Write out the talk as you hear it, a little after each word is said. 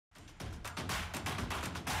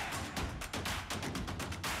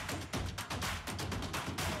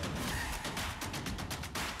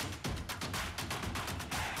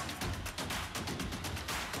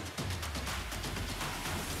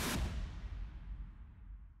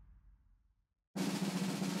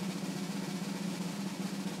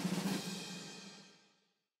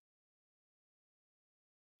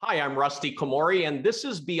Hi, I'm Rusty Komori, and this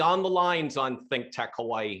is Beyond the Lines on ThinkTech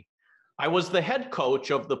Hawaii. I was the head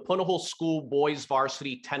coach of the Punahou School boys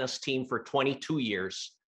varsity tennis team for 22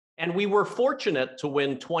 years, and we were fortunate to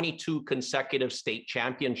win 22 consecutive state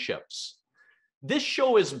championships. This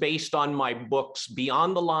show is based on my books,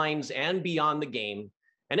 Beyond the Lines and Beyond the Game,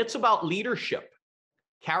 and it's about leadership,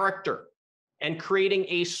 character, and creating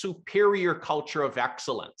a superior culture of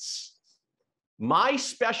excellence. My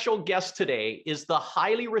special guest today is the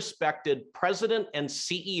highly respected president and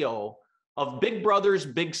CEO of Big Brothers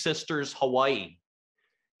Big Sisters Hawaii.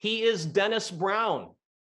 He is Dennis Brown,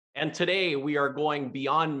 and today we are going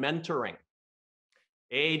beyond mentoring.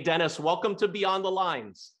 Hey, Dennis, welcome to Beyond the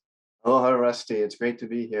Lines. Oh, hi, Rusty. It's great to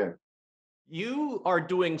be here. You are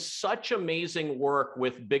doing such amazing work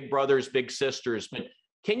with Big Brothers Big Sisters, but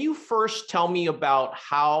can you first tell me about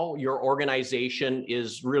how your organization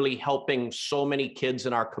is really helping so many kids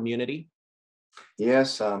in our community?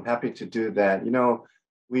 Yes, I'm happy to do that.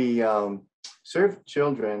 We serve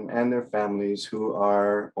children and their families who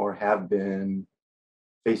are or have been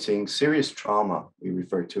facing serious trauma, we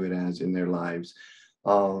refer to it as, in their lives.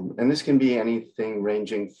 And this can be anything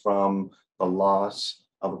ranging from the loss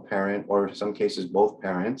of a parent, or in some cases, both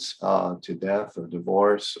parents, to death or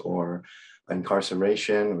divorce or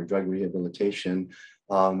incarceration or drug rehabilitation,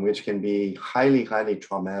 which can be highly, highly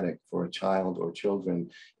traumatic for a child or children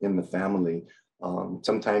in the family.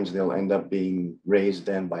 Sometimes they'll end up being raised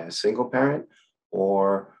then by a single parent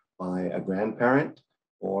or by a grandparent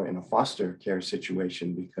or in a foster care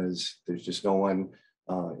situation because there's just no one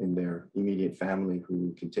in their immediate family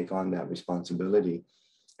who can take on that responsibility.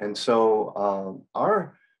 And so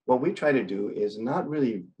what we try to do is not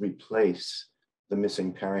really replace the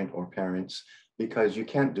missing parent or parents, because you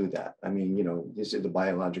can't do that. I mean, this is the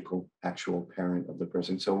biological, actual parent of the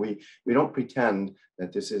person. So we don't pretend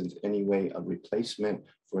that this is any way a replacement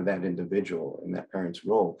for that individual in that parent's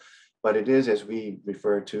role, but it is, as we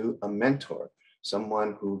refer to, a mentor,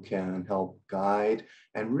 someone who can help guide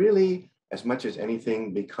and really, as much as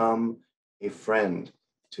anything, become a friend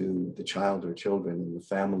to the child or children in the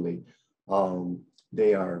family.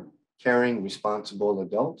 They are caring, responsible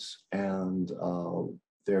adults, and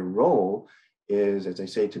their role is, as I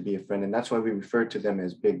say, to be a friend. And that's why we refer to them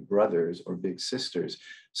as big brothers or big sisters,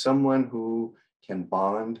 someone who can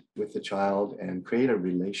bond with the child and create a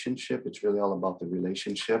relationship. It's really all about the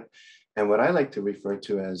relationship. And what I like to refer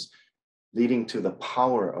to as leading to the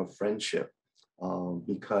power of friendship,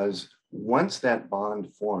 because once that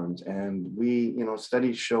bond forms, and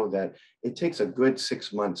studies show that it takes a good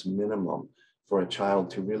 6 months minimum for a child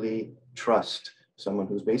to really trust someone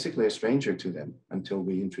who's basically a stranger to them until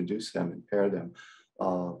we introduce them and pair them.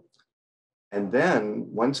 And then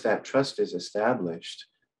once that trust is established,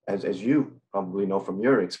 as you probably know from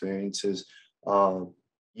your experiences,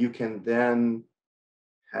 you can then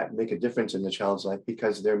make a difference in the child's life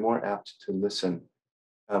because they're more apt to listen.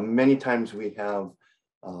 Many times we have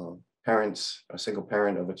parents, a single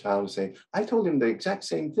parent of a child, will say, I told him the exact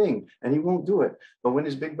same thing and he won't do it. But when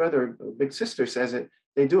his big brother or big sister says it,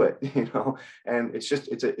 they do it, and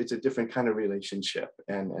it's a different kind of relationship.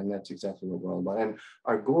 And that's exactly what we're all about. And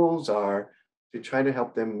our goals are to try to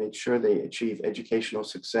help them make sure they achieve educational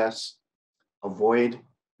success, avoid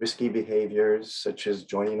risky behaviors such as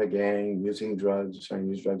joining a gang, using drugs, trying to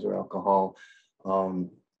use drugs or alcohol,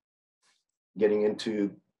 getting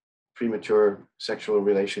into premature sexual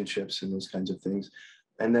relationships and those kinds of things.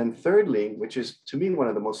 And then thirdly, which is to me one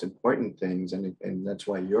of the most important things, and that's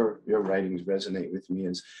why your writings resonate with me,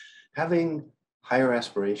 is having higher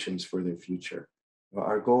aspirations for their future.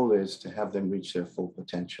 Our goal is to have them reach their full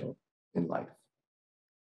potential in life.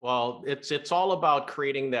 Well, it's all about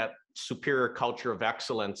creating that superior culture of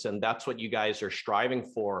excellence, and that's what you guys are striving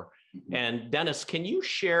for. Mm-hmm. And Dennis, can you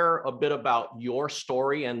share a bit about your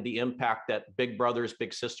story and the impact that Big Brothers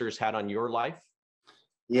Big Sisters had on your life?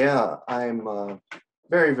 Yeah, I'm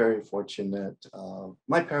very, very fortunate.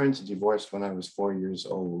 My parents divorced when I was 4 years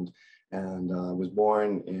old, and I was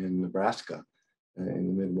born in Nebraska in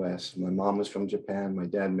the Midwest. My mom was from Japan. My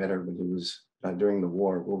dad met her when he was during the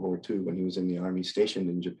war, World War II, when he was in the army stationed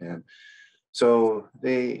in Japan. So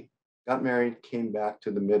they got married, came back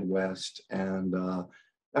to the Midwest, and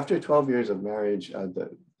after 12 years of marriage,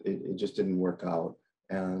 it just didn't work out.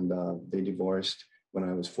 And they divorced when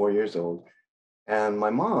I was 4 years old. And my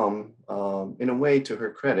mom, in a way, to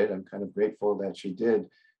her credit, I'm kind of grateful that she did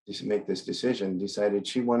make this decision, decided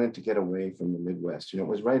she wanted to get away from the Midwest. It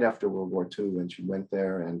was right after World War II when she went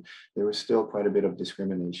there, and there was still quite a bit of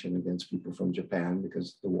discrimination against people from Japan because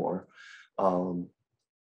of the war.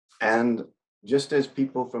 And just as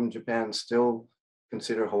people from Japan still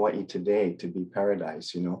consider Hawaii today to be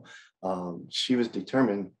paradise, she was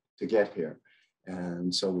determined to get here.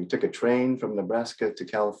 And so we took a train from Nebraska to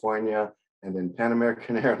California and then Pan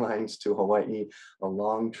American Airlines to Hawaii, a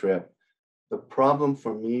long trip. The problem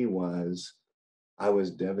for me was I was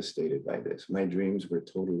devastated by this. My dreams were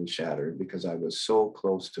totally shattered because I was so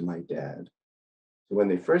close to my dad. When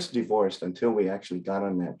they first divorced, until we actually got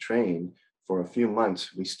on that train, for a few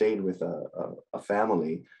months, we stayed with a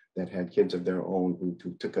family that had kids of their own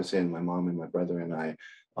who took us in, my mom and my brother and I,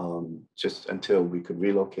 just until we could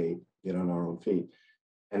relocate, get on our own feet.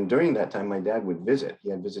 And during that time, my dad would visit. He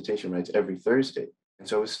had visitation rights every Thursday. And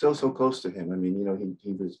so I was still so close to him. I mean,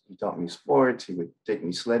 he taught me sports. He would take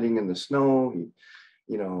me sledding in the snow.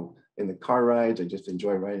 In the car rides, I just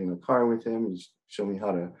enjoy riding the car with him. He showed me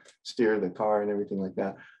how to steer the car and everything like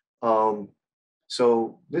that.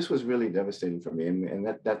 So this was really devastating for me. And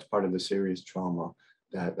that's part of the serious trauma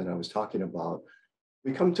that I was talking about.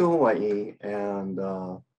 We come to Hawaii and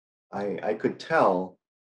I could tell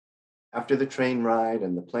after the train ride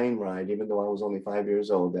and the plane ride, even though I was only 5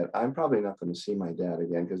 years old, that I'm probably not going to see my dad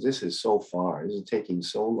again because this is so far. This is taking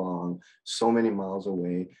so long, so many miles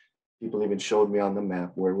away. People even showed me on the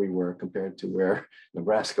map where we were compared to where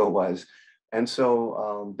Nebraska was. And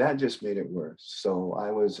so that just made it worse. So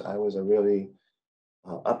I was a really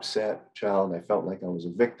upset child. I felt like I was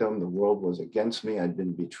a victim. The world was against me. I'd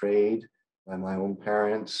been betrayed by my own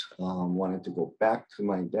parents, wanted to go back to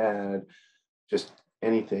my dad, just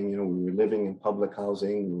anything. We were living in public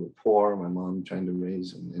housing. We were poor. My mom trying to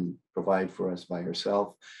raise and provide for us by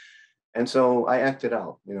herself. And so I acted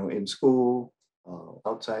out, in school,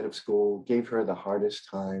 outside of school, gave her the hardest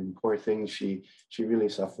time. Poor thing, she really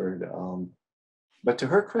suffered. But to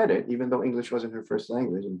her credit, even though English wasn't her first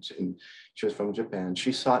language and she was from Japan,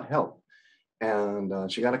 she sought help.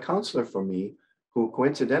 And she got a counselor for me who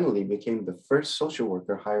coincidentally became the first social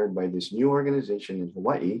worker hired by this new organization in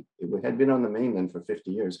Hawaii. It had been on the mainland for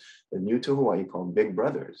 50 years, but new to Hawaii, called Big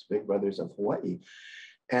Brothers of Hawaii.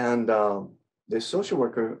 And this social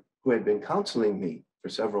worker who had been counseling me for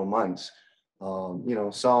several months,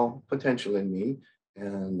 saw potential in me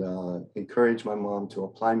and encouraged my mom to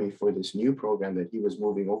apply me for this new program that he was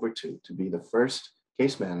moving over to be the first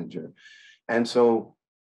case manager. And so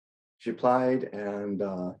she applied, and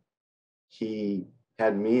he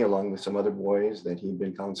had me, along with some other boys that he'd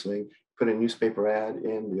been counseling, put a newspaper ad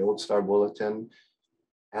in the Old Star Bulletin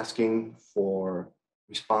asking for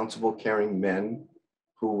responsible, caring men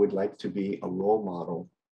who would like to be a role model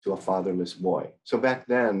to a fatherless boy. So back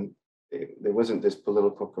then, there wasn't this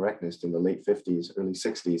political correctness in the late 50s, early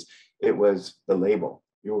 60s. It was the label.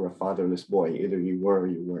 You were a fatherless boy. Either you were or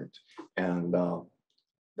you weren't. And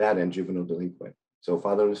that and juvenile delinquent. So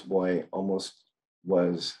fatherless boy almost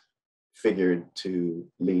was figured to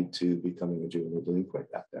lead to becoming a juvenile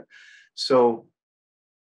delinquent back there. So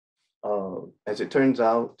as it turns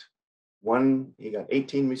out, he got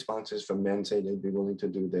 18 responses from men saying they'd be willing to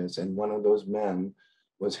do this. And one of those men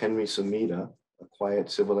was Henry Sumida, a quiet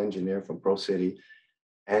civil engineer from Pro City.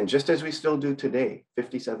 And just as we still do today,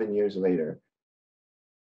 57 years later,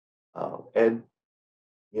 Ed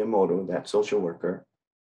Miyamoto, that social worker,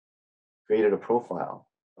 created a profile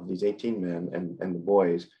of these 18 men and the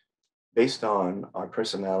boys based on our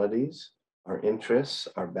personalities, our interests,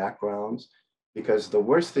 our backgrounds, because the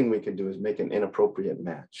worst thing we could do is make an inappropriate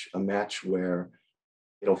match, a match where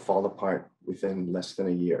it'll fall apart within less than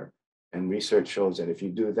a year. And research shows that if you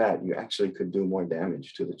do that, you actually could do more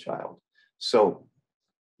damage to the child. So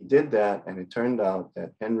he did that, and it turned out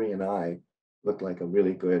that Henry and I looked like a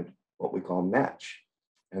really good, what we call match.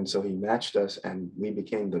 And so he matched us, and we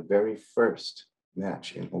became the very first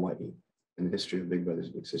match in Hawaii, in the history of Big Brothers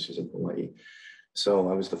Big Sisters in Hawaii. So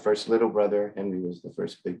I was the first little brother. Henry was the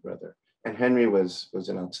first big brother. And Henry was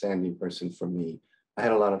an outstanding person for me. I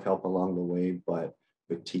had a lot of help along the way, but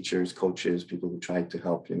with teachers, coaches, people who tried to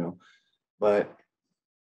help, But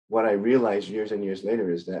what I realized years and years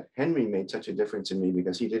later is that Henry made such a difference in me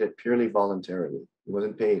because he did it purely voluntarily. He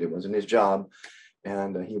wasn't paid. It wasn't his job.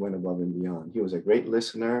 And he went above and beyond. He was a great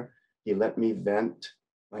listener. He let me vent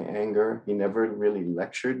my anger. He never really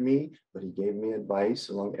lectured me, but he gave me advice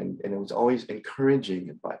and it was always encouraging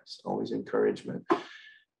advice, always encouragement.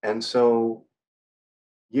 And so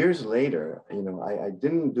years later, I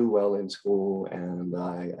didn't do well in school, and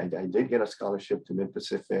I did get a scholarship to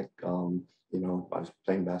Mid-Pacific. I was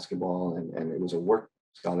playing basketball, and it was a work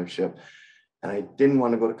scholarship. And I didn't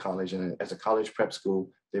want to go to college. And as a college prep school,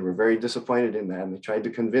 they were very disappointed in that. And they tried to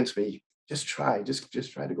convince me, just try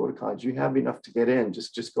to go to college. You have enough to get in,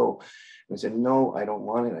 just go. And I said, no, I don't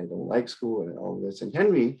want it. I don't like school and all this. And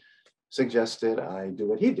Henry suggested I do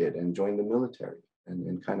what he did and join the military.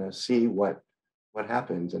 and kind of see what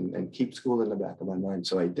happens and keep school in the back of my mind.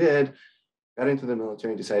 So I did, got into the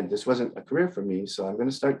military and decided this wasn't a career for me. So I'm going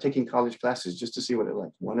to start taking college classes just to see what it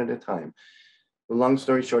like, one at a time. The long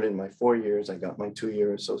story short, in my 4 years, I got my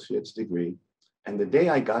 2-year associate's degree. And the day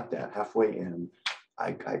I got that, halfway in,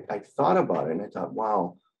 I thought about it and I thought,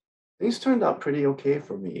 wow, things turned out pretty okay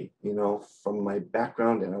for me, from my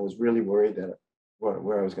background. And I was really worried that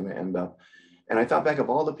where I was going to end up. And I thought back of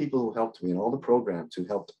all the people who helped me and all the programs who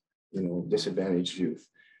helped, disadvantaged youth.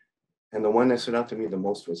 And the one that stood out to me the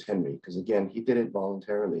most was Henry, because again, he did it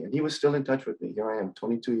voluntarily and he was still in touch with me. Here I am,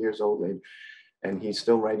 22 years old, and he's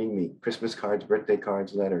still writing me Christmas cards, birthday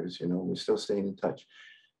cards, letters, we're still staying in touch.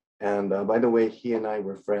 And by the way, he and I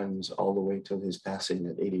were friends all the way till his passing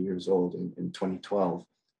at 80 years old in 2012,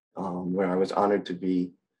 where I was honored to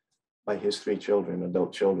be by his 3 children,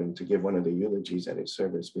 adult children, to give one of the eulogies at his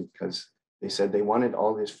service, because they said they wanted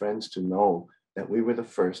all his friends to know that we were the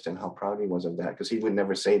first and how proud he was of that, because he would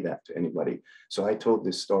never say that to anybody. So I told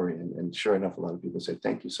this story, and sure enough, a lot of people said,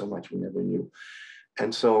 thank you so much, we never knew.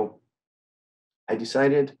 And so I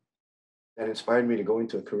decided, that inspired me to go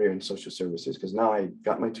into a career in social services, because now I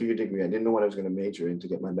got my 2-year degree. I didn't know what I was going to major in to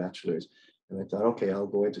get my bachelor's. And I thought, okay, I'll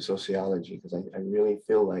go into sociology because I really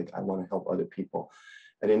feel like I want to help other people.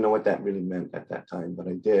 I didn't know what that really meant at that time, but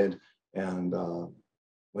I did. And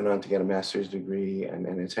went on to get a master's degree. And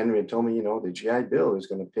as Henry had told me, the GI Bill is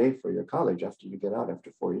going to pay for your college after you get out after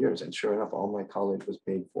 4 years. And sure enough, all my college was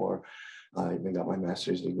paid for. I even got my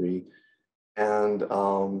master's degree. And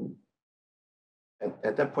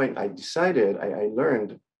at that point, I decided, I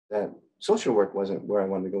learned that social work wasn't where I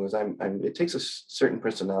wanted to go, because it takes a certain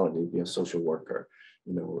personality to be a social worker.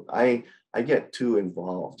 I get too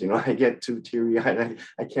involved, I get too teary-eyed.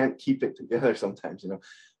 I can't keep it together sometimes,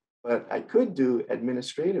 but I could do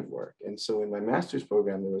administrative work. And so in my master's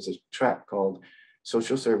program, there was a track called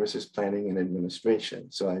Social Services Planning and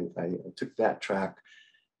Administration. So I took that track,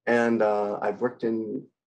 and I've worked in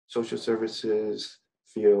social services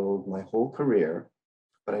field my whole career,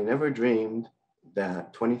 but I never dreamed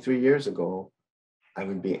that 23 years ago, I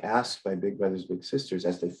would be asked by Big Brothers Big Sisters,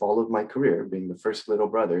 as they followed my career, being the first little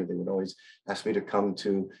brother. They would always ask me to come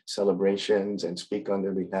to celebrations and speak on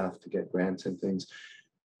their behalf to get grants and things,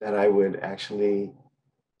 that I would actually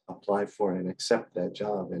apply for and accept that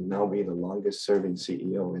job and now be the longest serving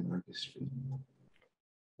CEO in our history.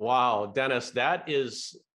 Wow, Dennis, that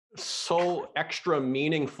is so extra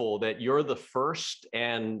meaningful that you're the first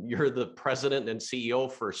and you're the president and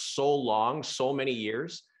CEO for so long, so many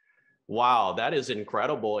years. Wow, that is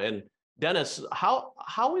incredible. And Dennis,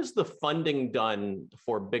 how is the funding done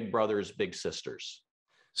for Big Brothers Big Sisters?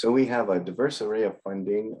 So we have a diverse array of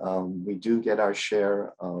funding. We do get our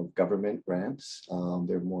share of government grants.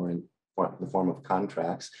 They're more in the form of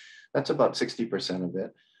contracts. That's about 60% of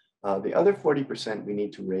it. The other 40% we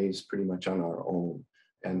need to raise pretty much on our own.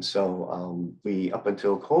 And so we, up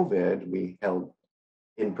until COVID, we held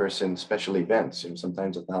in-person special events,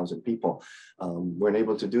 sometimes 1,000 people. Weren't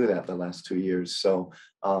able to do that the last 2 years. So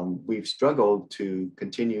we've struggled to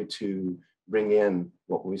continue to bring in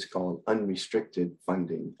what we call unrestricted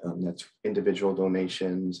funding. That's individual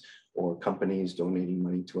donations or companies donating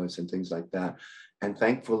money to us and things like that. And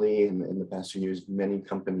thankfully, in the past few years, many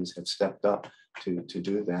companies have stepped up to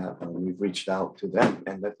do that. We've reached out to them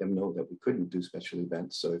and let them know that we couldn't do special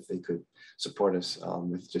events. So if they could support us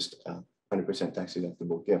with just 100% tax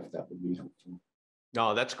deductible gift, that would be helpful.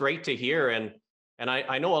 No, that's great to hear. And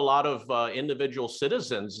I know a lot of individual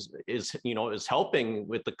citizens is helping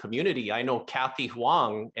with the community. I know Kathy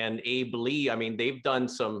Huang and Abe Lee. I mean, they've done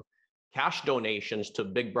some cash donations to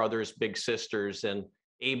Big Brothers Big Sisters, and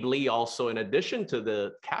Abe Lee also, in addition to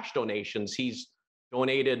the cash donations, he's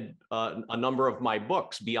donated a number of my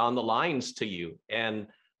books, Beyond the Lines, to you. And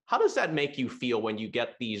how does that make you feel when you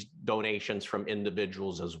get these donations from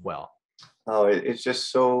individuals as well? Oh, it's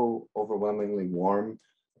just so overwhelmingly warm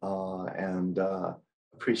and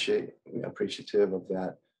appreciative of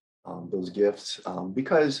that, those gifts,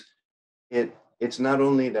 because it's not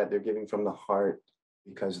only that they're giving from the heart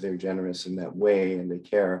because they're generous in that way and they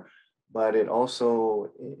care, but it also,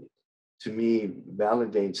 to me,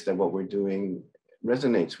 validates that what we're doing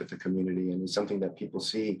resonates with the community and is something that people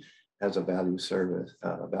see as a valuable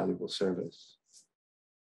service.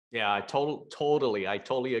 Yeah, I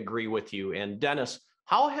totally agree with you. And Dennis,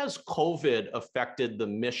 how has COVID affected the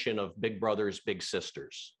mission of Big Brothers Big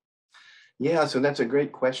Sisters? Yeah, so that's a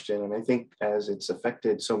great question. And I think as it's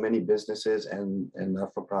affected so many businesses and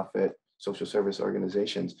not-for-profit social service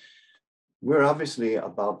organizations, we're obviously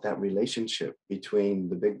about that relationship between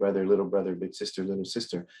the big brother, little big sister, little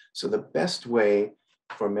sister. So the best way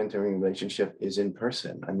for mentoring relationship is in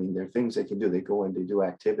person. I mean, there are things they can do. They go and they do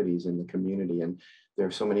activities in the community, and there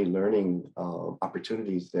are so many learning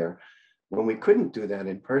opportunities there. When we couldn't do that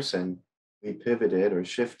in person, we pivoted or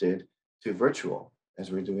shifted to virtual,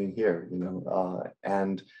 as we're doing here,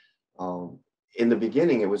 and in the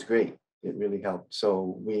beginning, it was great. It really helped.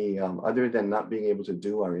 So we, other than not being able to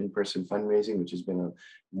do our in-person fundraising, which has been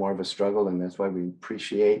more of a struggle, and that's why we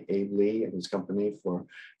appreciate Abe Lee and his company for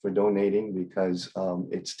donating, because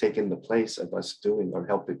it's taken the place of us doing, or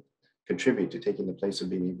help it contribute to taking the place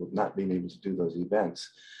of not being able to do those events.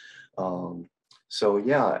 So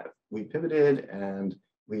yeah, we pivoted and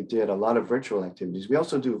we did a lot of virtual activities. We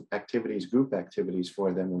also do activities, group activities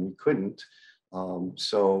for them when we couldn't.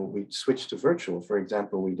 So we switched to virtual. For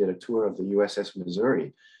example, we did a tour of the USS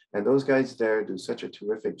Missouri, and those guys there do such a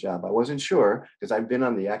terrific job. I wasn't sure because I've been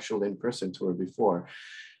on the actual in-person tour before,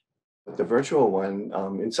 but the virtual one,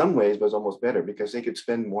 in some ways, was almost better because they could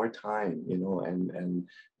spend more time, and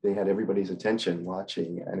they had everybody's attention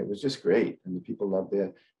watching, and it was just great. And the people loved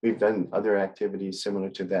it. We've done other activities similar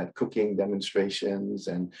to that, cooking demonstrations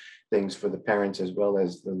and things for the parents as well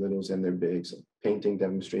as the littles and their bigs, painting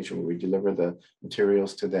demonstration where we deliver the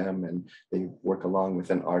materials to them and they work along with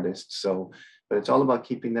an artist. So, but it's all about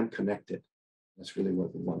keeping them connected. That's really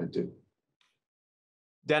what we want to do.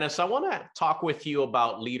 Dennis, I want to talk with you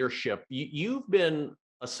about leadership. You've been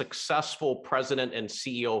a successful president and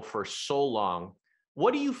CEO for so long.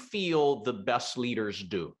 What do you feel the best leaders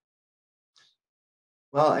do?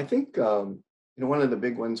 Well, I think one of the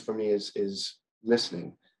big ones for me is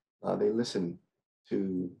listening. They listen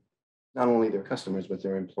to not only their customers but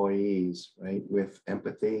their employees, right, with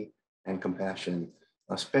empathy and compassion.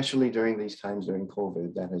 Especially during these times during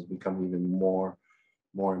COVID, that has become even more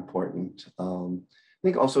important. I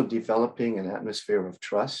think also developing an atmosphere of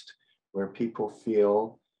trust where people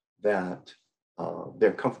feel that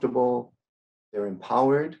they're comfortable, they're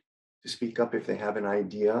empowered to speak up if they have an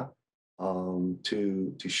idea,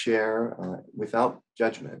 to share without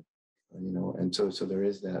judgment, and so there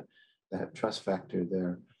is that trust factor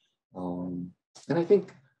there. And I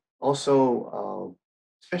think also,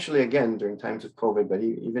 especially again during times of COVID, but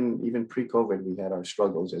even pre-COVID, we had our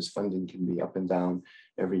struggles as funding can be up and down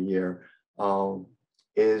every year,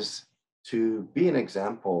 is to be an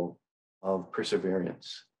example of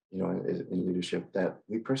perseverance, in leadership, that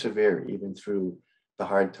we persevere even through the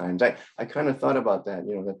hard times. I kind of thought about that,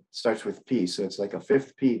 that starts with P. So it's like a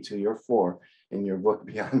fifth P to your 4 in your book,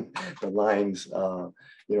 Beyond the Lines,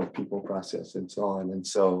 people, process, and so on. And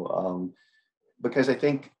so, because I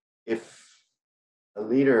think if a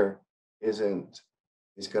leader is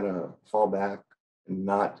going to fall back and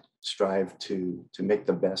not strive to make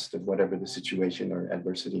the best of whatever the situation or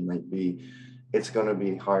adversity might be, it's going to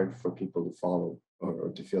be hard for people to follow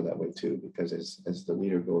or to feel that way too, because as the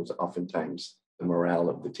leader goes, oftentimes the morale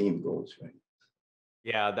of the team goes, right?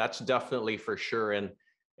 Yeah, that's definitely for sure.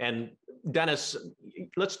 And Dennis,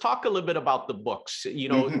 let's talk a little bit about the books.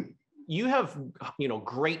 You have,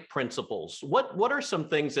 great principles. What are some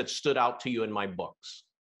things that stood out to you in my books?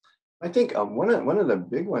 I think one of the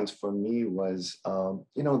big ones for me was,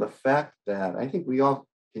 the fact that I think we all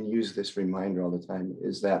can use this reminder all the time,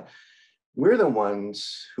 is that we're the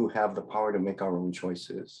ones who have the power to make our own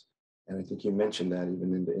choices. And I think you mentioned that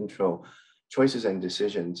even in the intro, choices and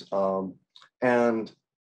decisions. And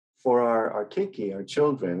for our keiki, our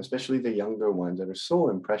children, especially the younger ones that are so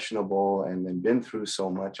impressionable and they've been through so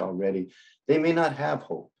much already, they may not have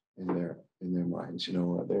hope in their minds.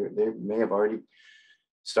 They may have already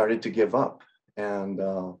started to give up. And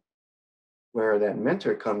where that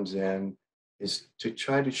mentor comes in is to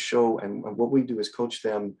try to show, and what we do is coach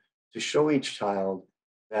them to show each child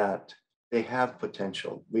that they have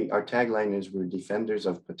potential. Our tagline is, we're defenders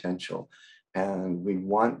of potential, and we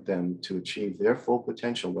want them to achieve their full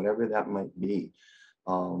potential, whatever that might be.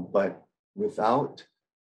 But without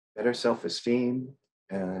better self-esteem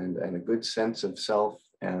and a good sense of self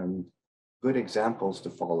and good examples to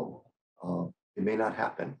follow, it may not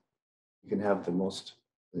happen. You can have the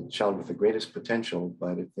child with the greatest potential,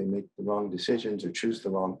 but if they make the wrong decisions or choose the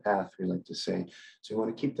wrong path, we like to say, so you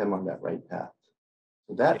want to keep them on that right path.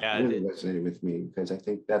 So that really resonated with me, because I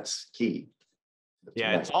think that's key.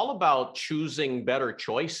 Yeah, it's all about choosing better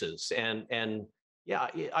choices. And yeah,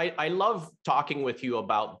 I love talking with you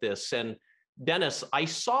about this. And Dennis, I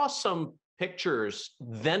saw some pictures,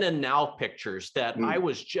 then and now pictures, that I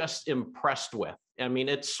was just impressed with. I mean,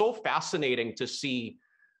 it's so fascinating to see,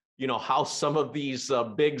 how some of these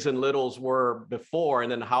bigs and littles were before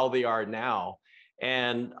and then how they are now.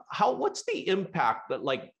 And what's the impact that,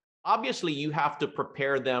 obviously you have to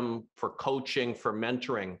prepare them for coaching, for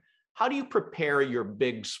mentoring, How do you prepare your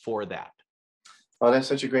bigs for that? Oh, that's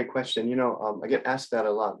such a great question. I get asked that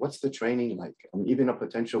a lot. What's the training like? Even a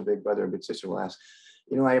potential big brother or big sister will ask,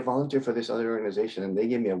 I volunteer for this other organization and they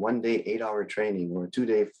give me a 1 day, 8 hour training or a 2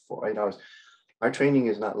 day, 8 hours. Our training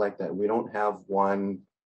is not like that. We don't have one,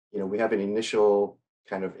 we have an initial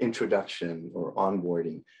kind of introduction or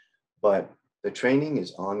onboarding, but the training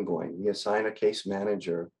is ongoing. We assign a case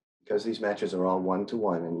manager because these matches are all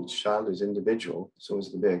one-to-one and each child is individual, so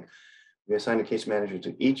is the big. We assign a case manager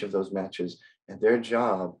to each of those matches, and their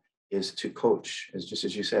job is to coach. As just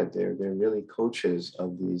as you said, they're really coaches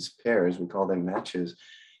of these pairs. We call them matches,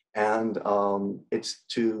 and it's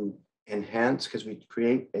to enhance because we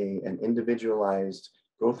create an individualized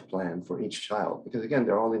growth plan for each child. Because again,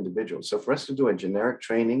 they're all individuals. So for us to do a generic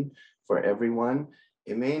training for everyone,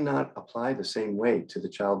 it may not apply the same way to the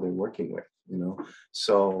child they're working with.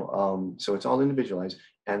 So it's all individualized,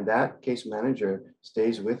 and that case manager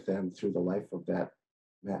stays with them through the life of that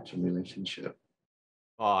match and relationship.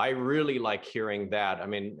 Oh, I really like hearing that. I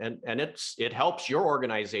mean, and it helps your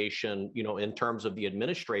organization, in terms of the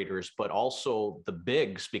administrators, but also the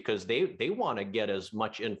bigs, because they want to get as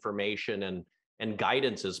much information and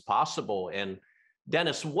guidance as possible. And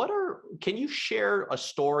Dennis, can you share a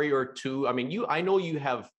story or two? I mean, I know you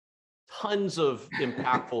have tons of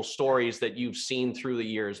impactful stories that you've seen through the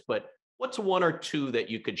years, but what's one or two that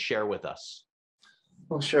you could share with us?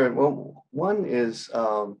 Well, sure. Well, one is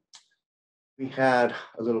we had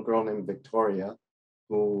a little girl named Victoria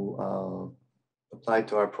who applied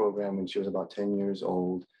to our program when she was about 10 years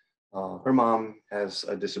old. Her mom has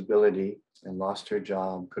a disability and lost her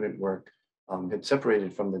job, couldn't work, had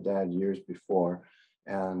separated from the dad years before.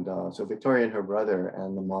 And so Victoria and her brother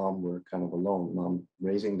and the mom were kind of alone, mom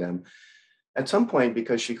raising them. At some point,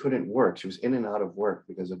 because she couldn't work, she was in and out of work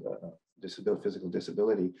because of a physical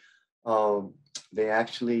disability, they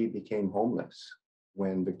actually became homeless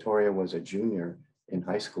when Victoria was a junior in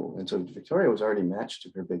high school. And so Victoria was already matched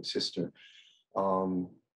to her big sister.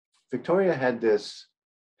 Victoria had this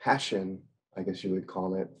passion, I guess you would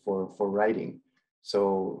call it, for writing.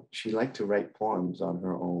 So she liked to write poems on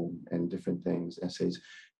her own and different things, essays.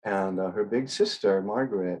 And her big sister,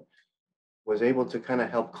 Margaret, was able to kind of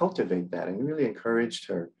help cultivate that and really encouraged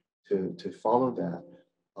her to follow that.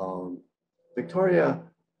 Victoria,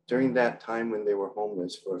 during that time when they were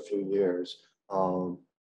homeless for a few years,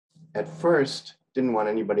 at first didn't want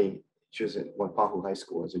anybody, she was at Waipahu High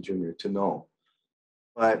School as a junior, to know.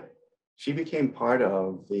 But she became part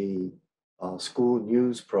of the school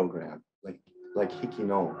news program, like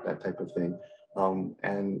Hikino, that type of thing.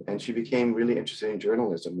 And she became really interested in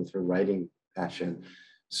journalism with her writing passion.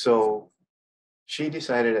 So she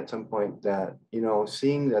decided at some point that,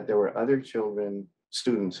 seeing that there were other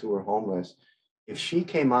students who were homeless, if she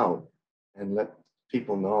came out and let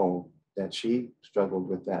people know that she struggled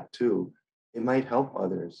with that too, it might help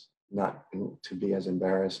others not to be as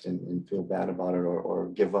embarrassed and feel bad about it or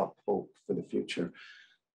give up hope for the future.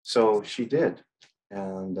 So she did,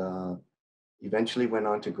 and eventually went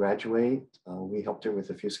on to graduate. We helped her with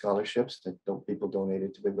a few scholarships that people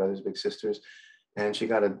donated to Big Brothers Big Sisters. And she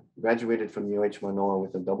graduated from UH Manoa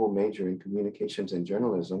with a double major in communications and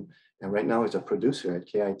journalism, and right now is a producer at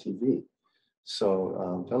KITV,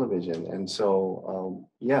 so television. And so,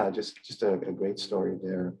 yeah, just a great story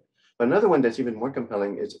there. But another one that's even more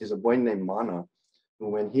compelling is a boy named Mana, who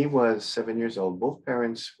when he was 7 years old, both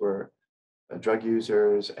parents were drug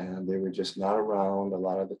users and they were just not around a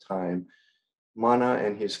lot of the time. Mana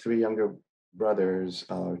and his two younger brothers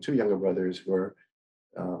were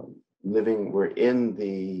were in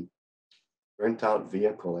the burnt out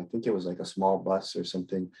vehicle. I think it was like a small bus or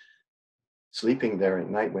something, sleeping there at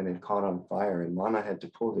night when it caught on fire. And Mana had to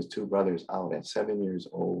pull his two brothers out at 7 years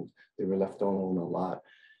old. They were left alone a lot.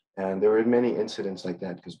 And there were many incidents like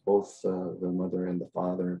that because both the mother and the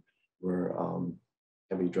father were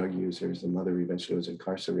heavy drug users. The mother eventually was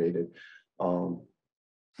incarcerated. And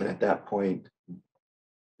at that point,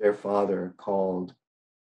 their father called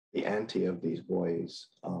the auntie of these boys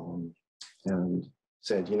and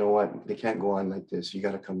said, you know what, they can't go on like this. You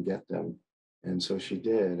got to come get them. And so she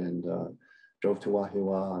did, and drove to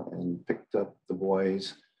Wahiawa and picked up the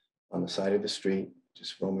boys on the side of the street,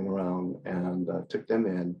 just roaming around, and took them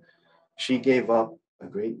in. She gave up a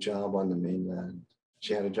great job on the mainland.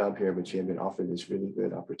 She had a job here, but she had been offered this really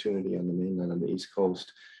good opportunity on the mainland on the East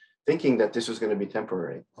Coast, thinking that this was going to be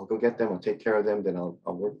temporary. I'll go get them, I'll take care of them, then I'll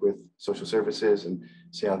work with social services and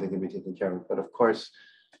see how they can be taken care of. But of course,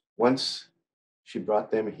 once she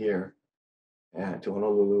brought them here to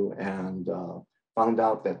Honolulu and found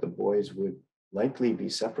out that the boys would likely be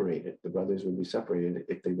separated. The brothers would be separated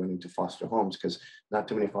if they went into foster homes, because not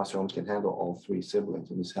too many foster homes can handle all three siblings,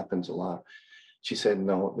 and this happens a lot. She said,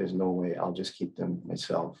 no, there's no way, I'll just keep them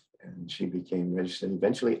myself. And she became registered and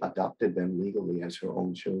eventually adopted them legally as her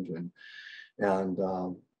own children. And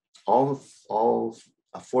a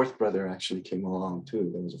fourth brother actually came along too.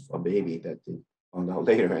 There was a baby that they found out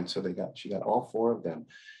later. And so she got all four of them.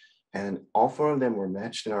 And all four of them were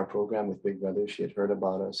matched in our program with big brothers. She had heard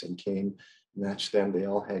about us and came, matched them. They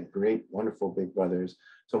all had great, wonderful big brothers.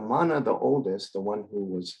 So Mana, the oldest, the one who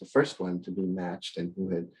was the first one to be matched and who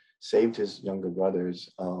had saved his younger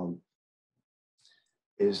brothers,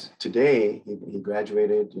 is today, he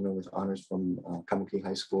graduated, with honors from Kamuki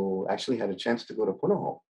High School, actually had a chance to go to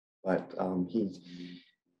Punahou, but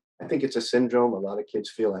I think it's a syndrome. A lot of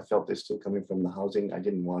kids feel, I felt this too coming from the housing. I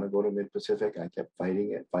didn't want to go to Mid-Pacific. I kept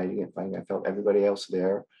fighting it. I felt everybody else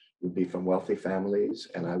there would be from wealthy families,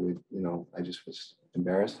 and I would, I just was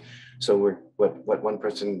embarrassed. So what one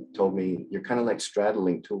person told me, you're kind of like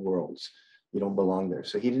straddling two worlds. You don't belong there.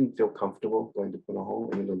 So he didn't feel comfortable going to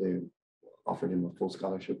Punahou, even though they offered him a full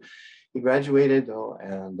scholarship. He graduated though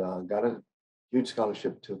and got a huge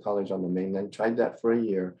scholarship to a college on the mainland, tried that for a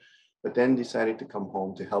year, but then decided to come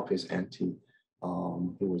home to help his auntie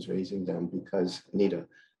who was raising them, because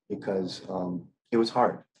it was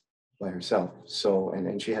hard by herself. So,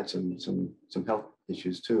 and she had some health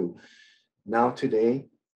issues too. Now today,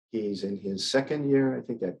 he's in his second year, I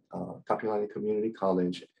think, at Kapilani Community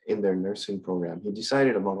College in their nursing program. He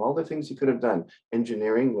decided among all the things he could have done,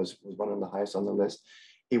 engineering was one of the highest on the list.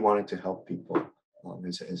 He wanted to help people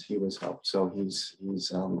as he was helped. So he's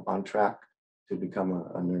on track to become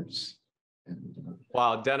a nurse. And,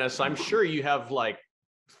 wow, Dennis, I'm sure you have like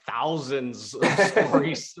thousands of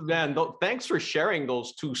stories. Man, thanks for sharing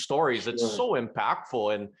those two stories. It's so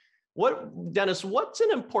impactful. And Dennis, what's an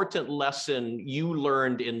important lesson you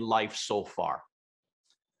learned in life so far?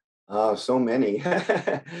 So many.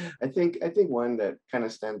 I think one that kind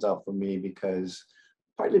of stands out for me,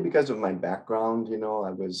 partly because of my background,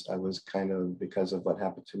 I was kind of, because of what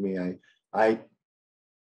happened to me, I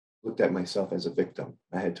looked at myself as a victim.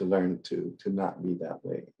 I had to learn to not be that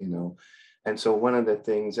way, And so one of the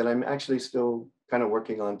things that I'm actually still kind of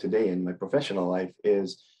working on today in my professional life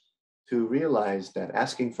is to realize that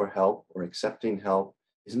asking for help or accepting help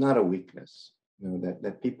is not a weakness,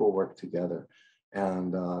 that people work together.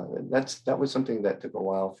 And that was something that took a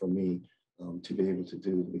while for me to be able to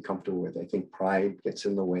do, to be comfortable with. I think pride gets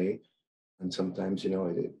in the way. And sometimes,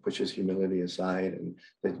 it pushes humility aside, and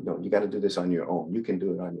that, you got to do this on your own. You can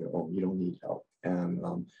do it on your own. You don't need help. And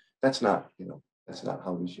that's not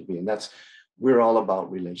how we should be. And we're all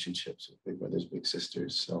about relationships with big brothers, big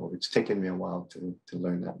sisters. So it's taken me a while to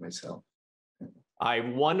learn that myself. I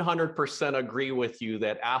 100% agree with you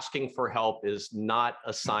that asking for help is not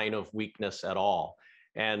a sign of weakness at all.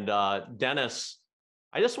 And Dennis,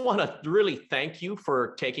 I just want to really thank you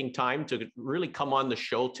for taking time to really come on the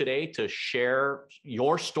show today to share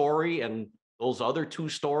your story and those other two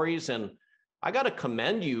stories. And I got to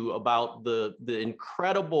commend you about the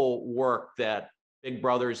incredible work that Big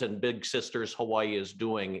Brothers and Big Sisters Hawaii is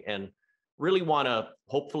doing, and really want to,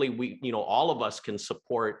 hopefully all of us can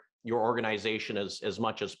support your organization as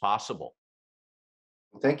much as possible.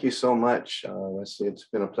 Thank you so much, Rusty. It's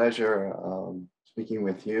been a pleasure speaking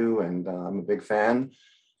with you, and I'm a big fan.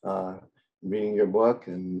 Reading your book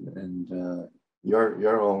and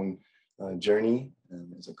your own journey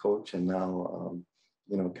as a coach, and now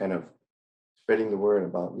kind of spreading the word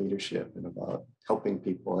about leadership and about helping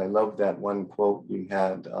people. I love that one quote you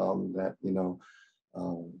had, that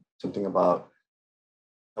something about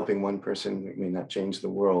helping one person may not change the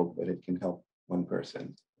world, but it can help one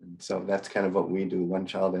person. And so that's kind of what we do, one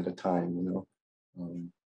child at a time,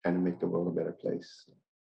 trying to make the world a better place.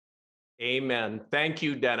 Amen. Thank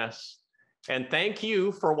you, Dennis. And thank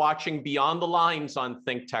you for watching Beyond the Lines on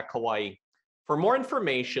ThinkTech Hawaii. For more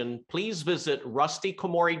information, please visit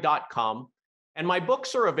rustykomori.com. And my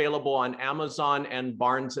books are available on Amazon and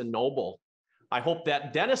Barnes & Noble. I hope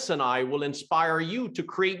that Dennis and I will inspire you to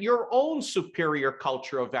create your own superior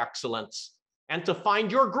culture of excellence and to find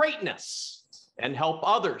your greatness and help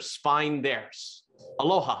others find theirs.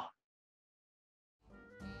 Aloha.